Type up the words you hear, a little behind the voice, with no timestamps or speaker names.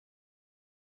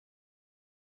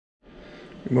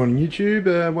Good morning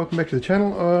YouTube, welcome back to the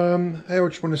channel. Hey, I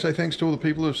just want to say thanks to all the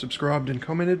people who have subscribed and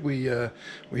commented. We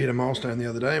hit a milestone the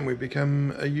other day and we've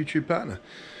become a YouTube partner,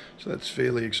 so that's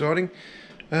fairly exciting.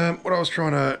 What I was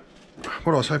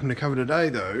hoping to cover today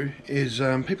though is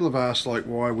people have asked like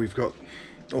why we've got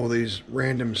all these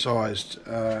random sized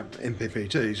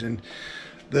MPPTs, and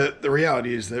the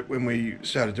reality is that when we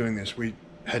started doing this we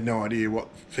had no idea what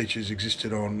features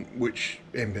existed on which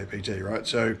MPPT, right?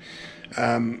 So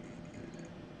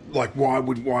like why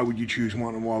would you choose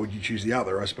one and why would you choose the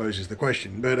other, I suppose is the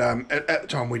question. But at the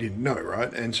time we didn't know,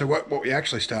 right? And so what we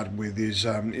actually started with is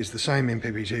the same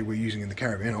MPPT we're using in the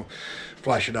caravan. I'll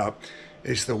flash it up.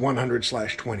 It's the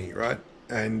 100/20, right?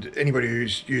 And anybody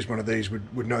who's used one of these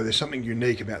would know there's something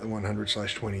unique about the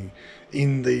 100/20.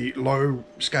 In the low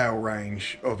scale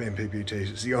range of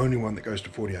MPPTs, it's the only one that goes to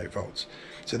 48 volts.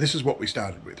 So this is what we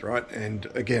started with, right? And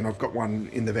again, I've got one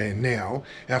in the van now.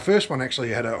 Our first one actually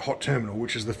had a hot terminal,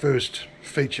 which is the first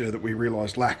feature that we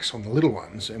realised lacks on the little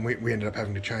ones, and we ended up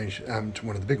having to change to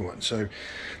one of the bigger ones. So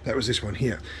that was this one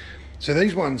here. So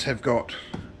these ones have got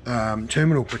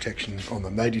terminal protection on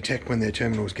them. They detect when their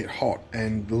terminals get hot,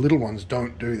 and the little ones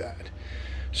don't do that.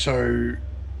 So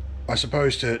I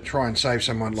suppose to try and save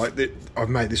someone like that, I've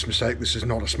made this mistake. This is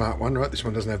not a smart one, right? This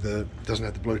one doesn't have the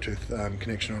Bluetooth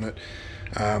connection on it.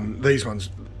 These ones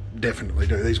definitely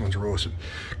do. These ones are awesome.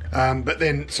 But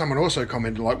then someone also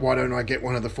commented like, why don't I get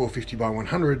one of the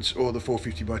 450/100s or the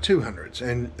 450/200s?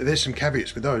 And there's some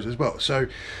caveats with those as well. So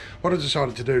what I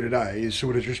decided to do today is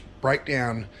sort of just break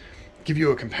down, give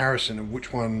you a comparison of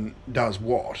which one does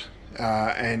what,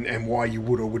 and why you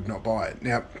would or would not buy it.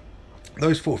 Now,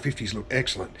 those 450s look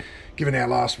excellent. Given our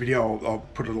last video, I'll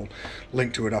put a little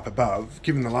link to it up above,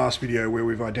 given the last video where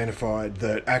we've identified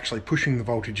that actually pushing the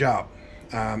voltage up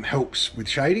helps with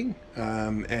shading,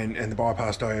 and the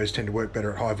bypass diodes tend to work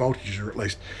better at high voltages, or at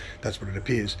least that's what it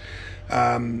appears.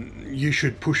 You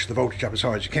should push the voltage up as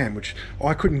high as you can, which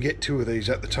I couldn't get two of these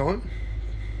at the time.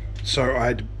 So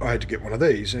I had to get one of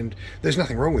these, and there's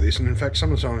nothing wrong with this, and in fact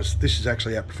sometimes this is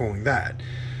actually outperforming that,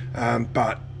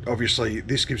 but obviously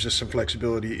this gives us some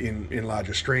flexibility in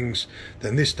larger strings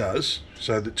than this does.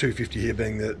 So the 250 here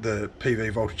being the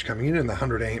PV voltage coming in and the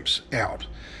 100 amps out,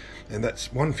 and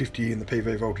that's 150 in the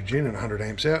PV voltage in and 100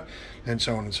 amps out, and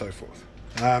so on and so forth.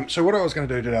 So what I was going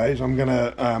to do today is I'm going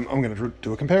to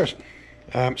do a comparison.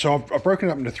 So I've broken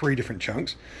it up into three different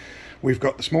chunks. We've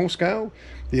got the small scale,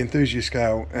 the enthusiast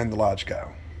scale, and the large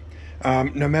scale.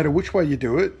 No matter which way you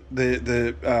do it,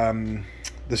 the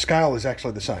scale is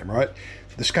actually the same, right?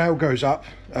 The scale goes up,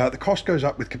 the cost goes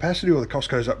up with capacity, or the cost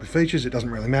goes up with features. It doesn't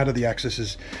really matter. The axes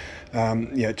is,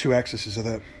 two axes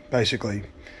are basically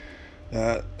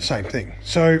same thing.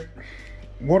 So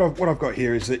what I've got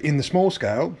here is that in the small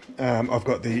scale, I've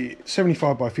got the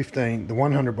 75/15, the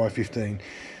 100/15,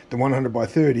 the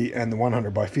 100/30, and the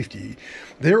 100/50.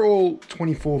 They're all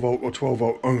 24 volt or 12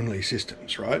 volt only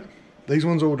systems, right? These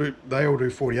ones all do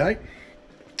 48,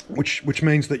 which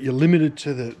means that you're limited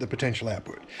to the potential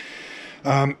output.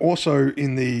 Also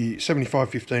in the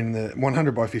 75/15 and the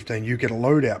 100/15, you get a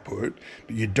load output,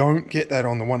 but you don't get that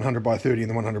on the 100/30 and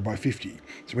the 100/50.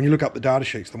 So when you look up the data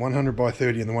sheets, the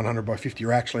 100/30 and the 100/50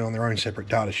 are actually on their own separate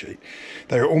data sheet.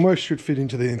 They almost should fit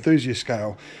into the enthusiast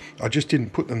scale. I just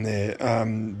didn't put them there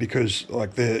because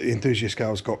like the enthusiast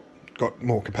scale's got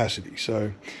more capacity.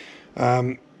 So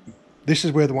this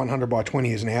is where the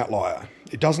 100/20 is an outlier.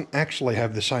 It doesn't actually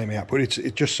have the same output.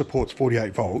 It just supports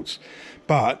 48 volts,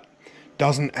 but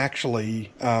doesn't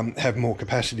actually have more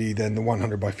capacity than the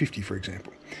 100/50, for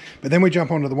example. But then we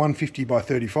jump onto the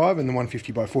 150/35 and the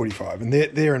 150/45, and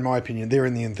they're in my opinion, they're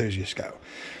in the enthusiast scale.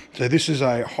 So this is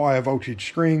a higher voltage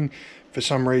string. For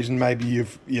some reason, maybe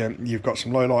you've got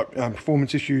some low light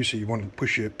performance issues, so you want to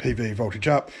push your PV voltage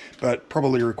up, but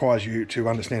probably requires you to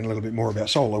understand a little bit more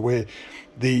about solar, where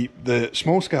the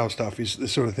small scale stuff is the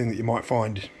sort of thing that you might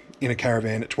find in a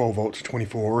caravan at 12 volts or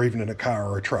 24, or even in a car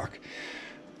or a truck.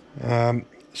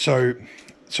 So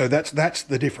that's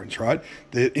the difference, right?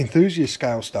 The enthusiast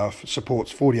scale stuff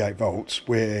supports 48 volts,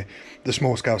 where the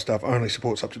small scale stuff only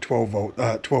supports up to 12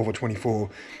 or 24,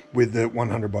 with the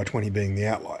 100/20 being the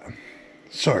outlier.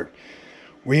 So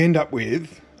we end up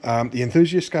with the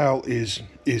enthusiast scale is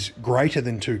greater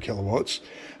than 2 kilowatts,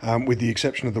 with the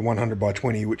exception of the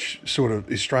 100/20, which sort of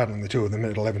is straddling the two of them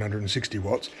at 1160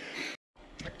 watts.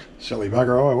 Silly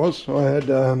bugger I was.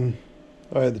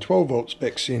 I had the 12 volt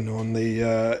specs in on the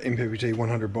MPPT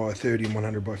 100/30 and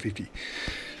 100/50.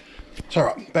 So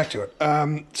right, back to it.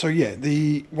 So yeah,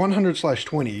 the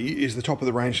 100/20 is the top of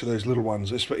the range for those little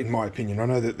ones, in my opinion. I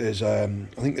know that there's, I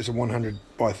think there's a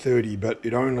 100/30, but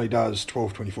it only does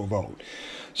 1224 volt.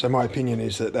 So my opinion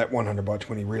is that that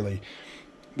 100/20 really,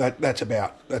 that's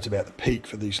about the peak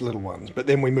for these little ones. But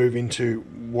then we move into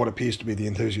what appears to be the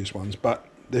enthusiast ones, but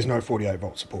there's no 48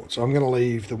 volt support. So I'm going to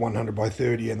leave the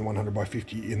 100/30 and the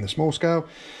 100/50 in the small scale,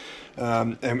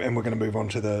 and we're going to move on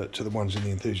to the ones in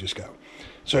the enthusiast scale.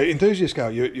 So enthusiast scale,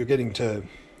 you're getting to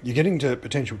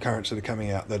potential currents that are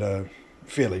coming out that are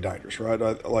fairly dangerous, right?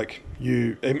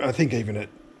 I think even at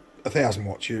 1,000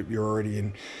 watts, you're already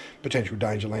in potential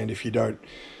danger land if you don't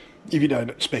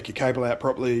spec your cable out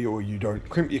properly, or you don't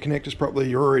crimp your connectors properly.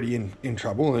 You're already in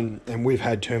trouble, and we've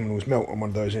had terminals melt on one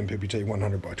of those MPPT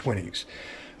 100/20s.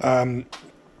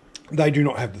 They do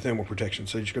not have the thermal protection,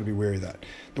 so you just got to be wary of that.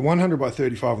 The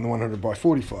 100/35 and the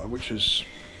 100/45, which is,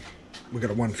 we've got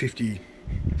a 150.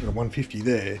 Got a 150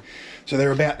 there, so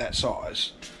they're about that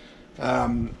size.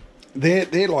 They're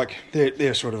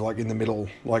sort of like in the middle.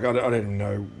 Like I don't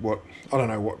know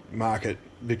what market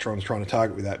Victron's trying to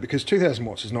target with that, because 2,000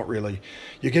 watts is not really.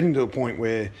 You're getting to a point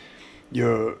where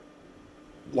you're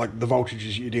like the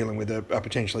voltages you're dealing with are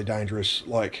potentially dangerous,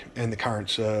 and the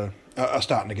currents are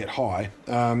starting to get high.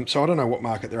 So I don't know what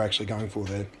market they're actually going for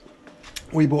there.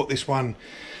 We bought this one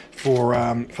for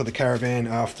the caravan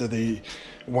after the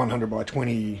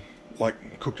 100/20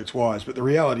 cooked its wires, but the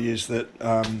reality is that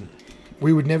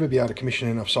we would never be able to commission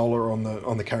enough solar on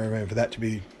the caravan for that to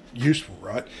be useful,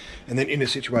 right? And then in a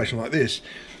situation like this,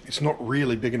 it's not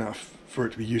really big enough for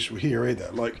it to be useful here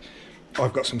either. Like,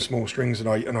 I've got some small strings and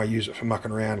I use it for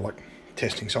mucking around, like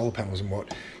testing solar panels and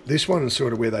what. This one is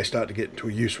sort of where they start to get to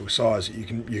a useful size that you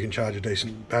can charge a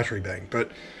decent battery bank.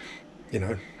 But you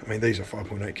know, I mean, these are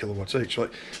 5.8 kilowatts each.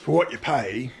 Like, for what you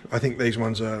pay, I think these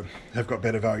ones have got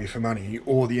better value for money.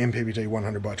 Or the MPPT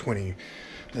 100/20.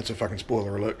 That's a fucking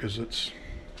spoiler alert, because it's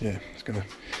gonna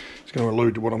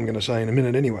allude to what I'm going to say in a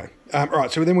minute anyway. Right,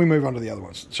 so then we move on to the other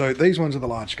ones. So these ones are the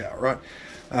large scale, right?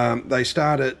 They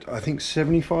start at, I think,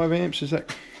 75 amps. Is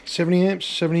that 70 amps?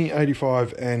 70,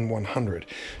 85, and 100.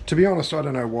 To be honest, I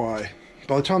don't know why.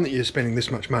 By the time that you're spending this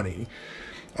much money,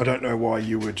 I don't know why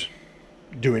you would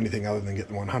do anything other than get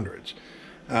the 100s.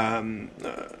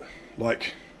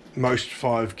 Like, most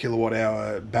 5 kilowatt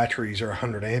hour batteries are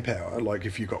 100 amp hour. Like,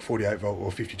 if you've got 48 volt or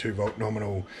 52 volt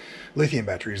nominal lithium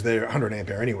batteries, they're 100 amp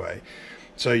hour anyway.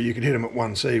 So you could hit them at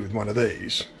 1C with one of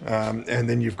these, and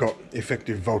then you've got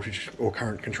effective voltage or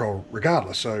current control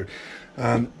regardless. So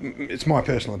it's my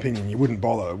personal opinion, you wouldn't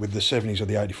bother with the 70s or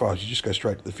the 85s, you just go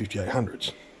straight to the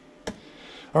 5800s.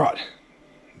 All right,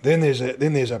 then there's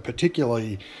a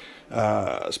particularly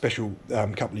special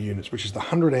couple of units, which is the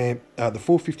 100 amp, the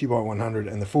 450 by 100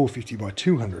 and the 450 by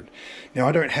 200. Now,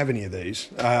 I don't have any of these.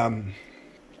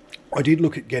 I did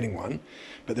look at getting one,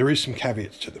 but there is some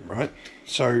caveats to them, right?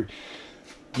 So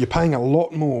you're paying a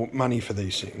lot more money for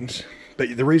these things,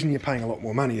 but the reason you're paying a lot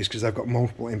more money is because they've got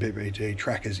multiple MPPT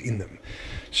trackers in them.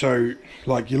 So,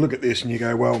 like, you look at this and you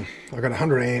go, well, I've got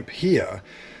 100 amp here,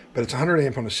 but it's 100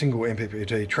 amp on a single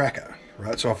MPPT tracker,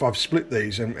 right? So if I've split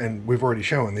these, and we've already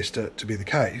shown this to be the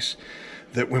case,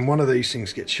 that when one of these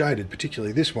things gets shaded,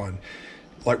 particularly this one,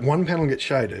 like one panel gets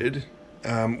shaded,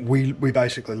 we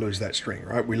basically lose that string,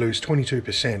 right? We lose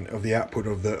 22% of the output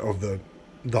of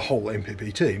the whole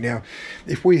MPPT. Now,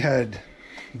 if we had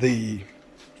the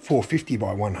 450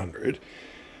 by 100,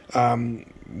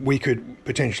 we could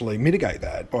potentially mitigate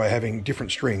that by having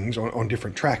different strings on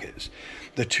different trackers.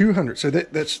 The 200, so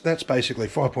that's basically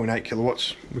 5.8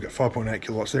 kilowatts. We've got 5.8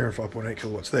 kilowatts there and 5.8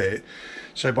 kilowatts there.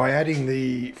 So by adding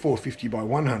the 450 by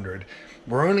 100,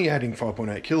 we're only adding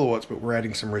 5.8 kilowatts, but we're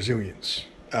adding some resilience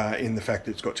in the fact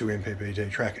that it's got two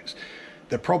MPPT trackers.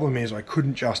 The problem is I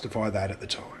couldn't justify that at the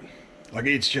time. Like,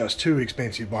 it's just too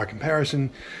expensive by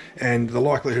comparison, and the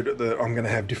likelihood that I'm going to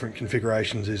have different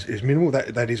configurations is minimal.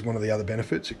 That is one of the other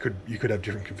benefits. You could have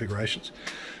different configurations,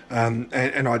 and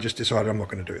I just decided I'm not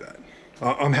going to do that.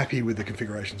 I'm happy with the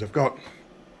configurations I've got,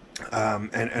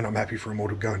 and I'm happy for them all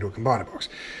to go into a combiner box.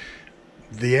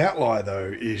 The outlier,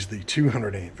 though, is the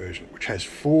 200 amp version, which has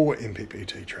 4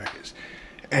 MPPT trackers,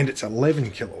 and it's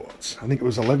 11 kilowatts. I think it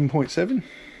was 11.7.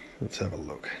 Let's have a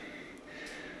look.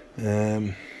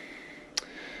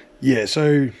 Yeah,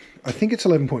 so I think it's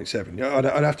 11.7.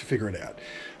 I'd have to figure it out.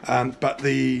 But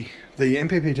the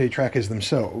MPPT trackers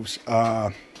themselves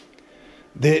are,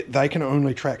 they can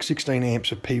only track 16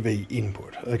 amps of PV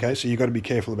input. Okay, so you've got to be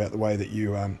careful about the way that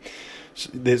you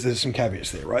there's some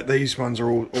caveats there, right? These ones are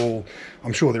all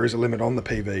I'm sure there is a limit on the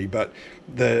PV, but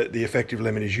the effective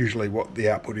limit is usually what the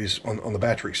output is on the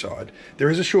battery side. There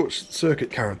is a short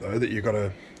circuit current though that you've got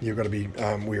to be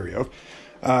wary of.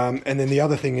 And then the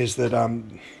other thing is that I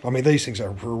mean, these things are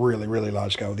really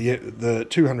large scale. The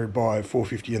 200 by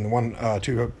 450 and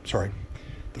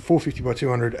the 450 by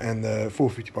 200 and the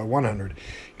 450 by 100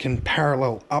 can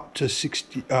parallel up to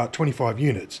 25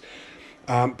 units.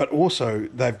 But also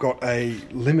they've got a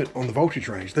limit on the voltage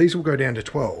range. These will go down to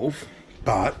 12,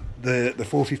 but the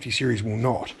 450 series will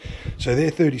not. So they're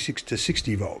 36 to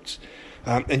 60 volts.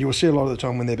 And you'll see a lot of the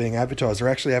time when they're being advertised, they're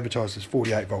actually advertised as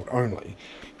 48 volt only.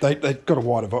 They've got a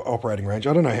wider operating range.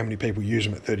 I don't know how many people use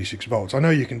them at 36 volts. I know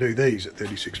you can do these at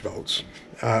 36 volts.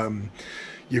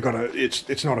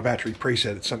 It's not a battery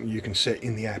preset, it's something you can set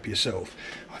in the app yourself.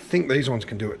 I think these ones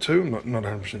can do it too, I'm not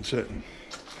 100% certain.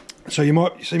 So you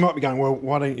might be going, well,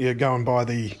 why don't you go and buy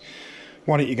the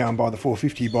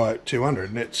 450 by 200?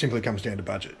 And it simply comes down to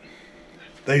budget.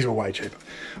 These are way cheaper.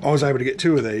 I was able to get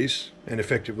two of these and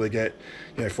effectively get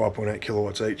 5.8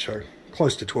 kilowatts each, so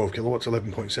close to 12 kilowatts,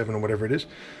 11.7 or whatever it is,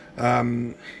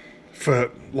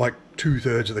 for like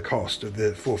 2/3 of the cost of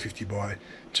the 450 by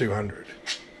 200.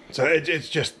 So it's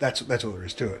just that's all there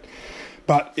is to it.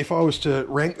 But if I was to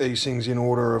rank these things in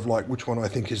order of like which one I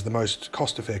think is the most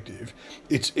cost effective,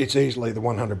 it's easily the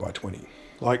 100 by 20.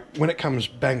 Like when it comes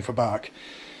bang for buck,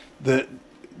 they're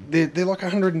like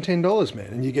 $110, man,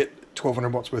 and you get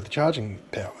 1200 watts worth of charging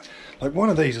power. Like one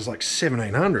of these is like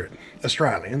 1700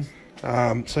 Australian.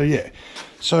 So yeah,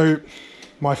 so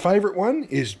my favourite one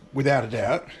is without a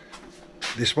doubt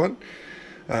this one.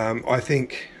 I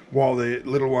think while the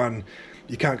little one,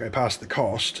 you can't go past the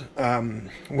cost.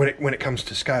 When it comes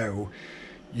to scale,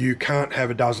 you can't have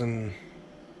a dozen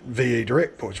VE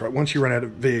direct ports, right? Once you run out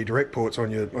of VE direct ports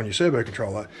on your servo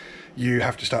controller, you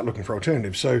have to start looking for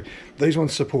alternatives. So these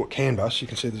ones support CAN bus. You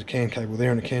can see there's a CAN cable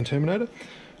there and a CAN terminator,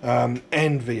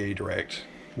 and VE direct,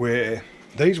 where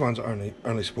these ones only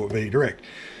support VE direct.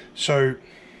 So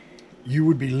you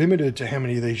would be limited to how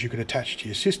many of these you could attach to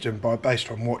your system based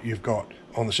on what you've got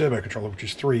on the servo controller, which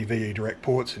is 3 VE direct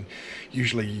ports, and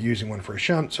usually you're using one for a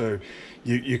shunt, so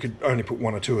you could only put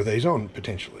 1 or 2 of these on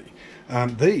potentially.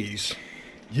 These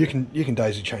you can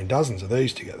daisy chain dozens of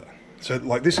these together. So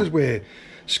like this is where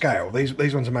scale,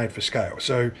 these ones are made for scale.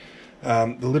 So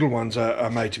the little ones are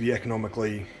made to be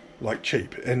economically like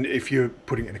cheap, and if you're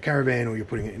putting it in a caravan or you're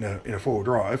putting it in a 4-wheel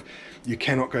drive, you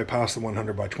cannot go past the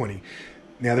 100 by 20.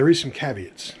 Now there is some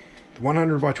caveats. The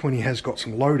 100 by 20 has got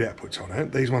some load outputs on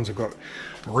it. These ones have got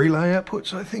relay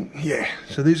outputs, I think. Yeah,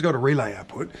 so these got a relay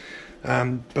output,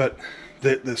 but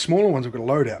the smaller ones have got a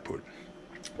load output.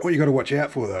 What you got to watch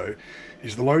out for though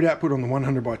is the load output on the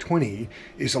 100 by 20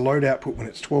 is a load output when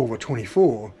it's 12 or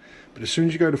 24, but as soon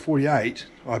as you go to 48,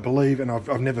 I believe, and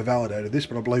I've never validated this,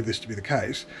 but I believe this to be the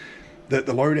case, that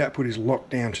the load output is locked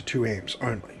down to 2 amps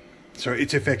only. So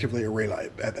it's effectively a relay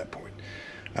at that point.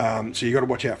 So you got to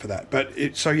watch out for that. But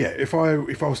so yeah, if I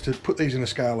was to put these in a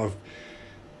scale of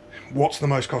what's the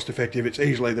most cost effective, it's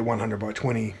easily the 100 by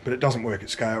 20, but it doesn't work at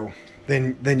scale.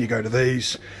 Then you go to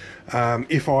these.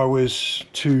 If I was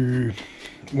to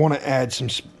want to add some,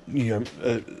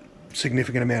 a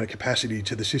significant amount of capacity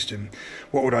to the system,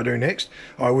 what would I do next?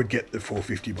 I would get the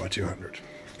 450 by 200.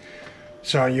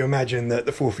 So you imagine that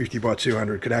the 450 by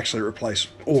 200 could actually replace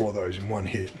all of those in one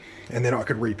hit, and then I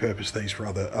could repurpose these for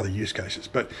other use cases.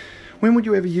 But when would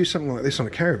you ever use something like this on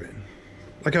a caravan?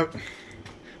 Like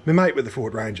my mate with the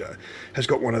Ford Ranger has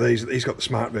got one of these. He's got the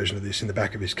smart version of this in the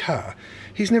back of his car.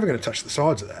 He's never going to touch the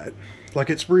sides of that. Like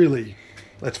it's really,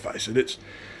 let's face it, it's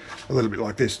a little bit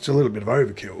like this. It's a little bit of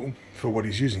overkill for what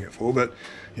he's using it for, but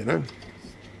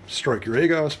stroke your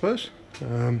ego, I suppose.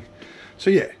 So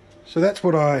yeah, so that's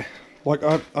what I like.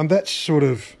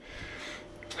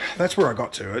 That's where I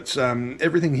got to. It's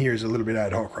everything here is a little bit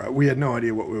ad hoc, right? We had no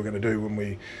idea what we were going to do when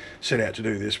we set out to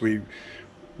do this. We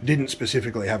didn't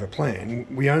specifically have a plan.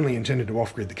 We only intended to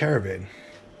off-grid the caravan,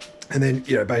 and then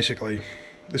basically,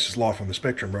 this is life on the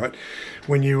spectrum, right?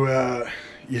 When you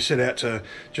set out to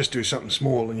just do something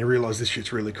small and you realise this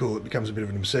shit's really cool, it becomes a bit of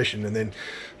an obsession, and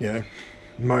then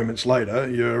moments later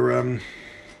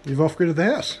you've off-gridded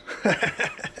the house.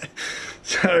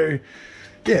 So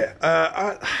yeah,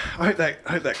 I hope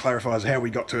that clarifies how we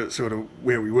got to sort of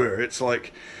where we were. It's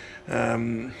like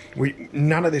none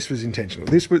of this was intentional.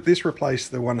 This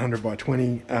replaced the 100 by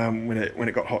 20 when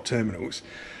it got hot terminals,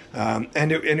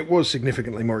 and it was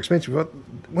significantly more expensive. But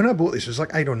when I bought this, it was like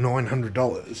 $800 or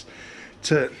 $900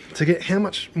 to get how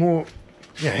much more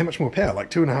power, like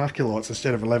 2.5 kilowatts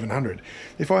instead of 1100.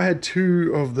 If I had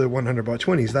 2 of the 100 by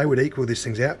 20s, they would equal this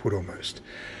thing's output almost.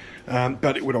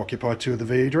 but it would occupy 2 of the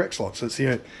VE direct slots. It's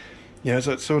so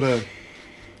it's sort of,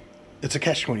 it's a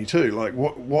catch-22. Like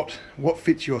what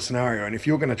fits your scenario, and if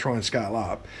you're going to try and scale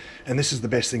up, and this is the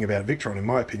best thing about Victron in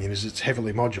my opinion, is it's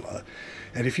heavily modular,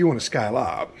 and if you want to scale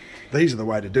up, these are the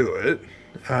way to do it.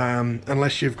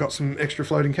 Unless you've got some extra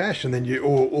floating cash, and then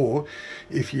or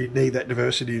if you need that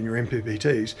diversity in your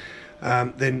MPPTs,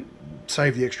 then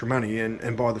save the extra money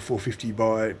and buy the 450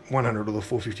 by 100 or the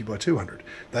 450 by 200.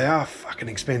 They are fucking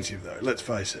expensive though, let's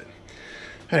face it.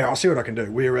 Anyway, I'll see what I can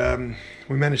do.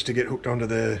 We managed to get hooked onto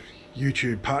the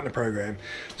YouTube partner program,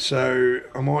 so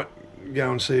I might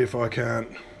go and see if I can't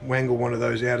wangle one of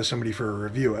those out of somebody for a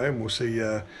reviewer, and we'll see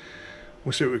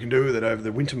what we can do with it over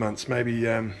the winter months. Maybe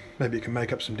it can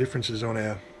make up some differences on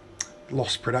our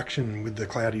lost production with the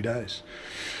cloudy days.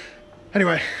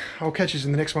 Anyway, I'll catch you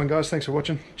in the next one, guys. Thanks for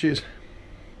watching. Cheers.